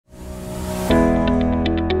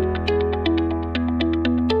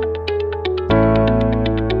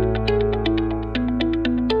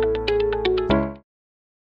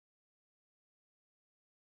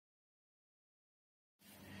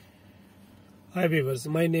Hi viewers,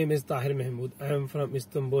 my name is Tahir Mohammad. I am from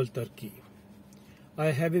Istanbul, Turkey.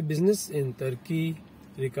 I have a business in Turkey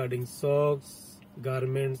regarding socks,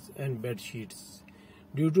 garments and bed sheets.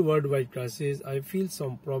 Due to worldwide crisis, I feel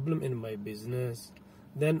some problem in my business.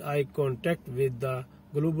 Then I contact with the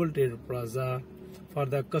Global Trade Plaza for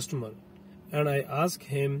the customer and I ask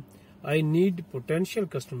him, I need potential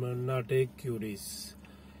customer, not a curious.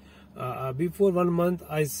 Before 1 month,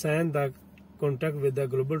 I signed the contract with the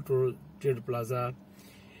Global Trade Plaza.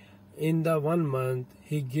 In the 1 month,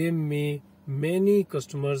 he gave me many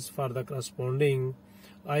customers for the corresponding.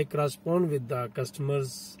 I correspond with the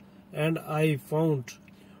customers and I found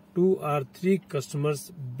 2 or 3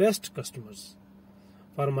 customers, best customers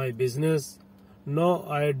for my business. Now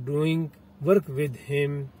I doing work with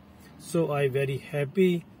him, so I very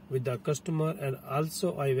happy with the customer and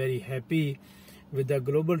also I very happy with the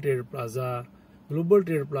Global Trade Plaza. Global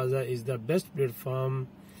Trade Plaza is the best platform.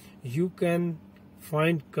 You can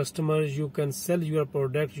find customers, you can sell your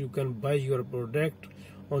product, you can buy your product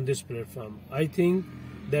on this platform. I think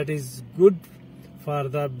that is good for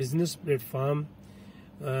the business platform.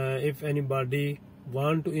 If anybody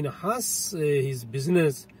want to enhance his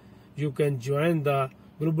business, you can join the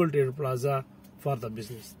Global Trade Plaza for the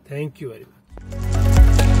business. Thank you very much.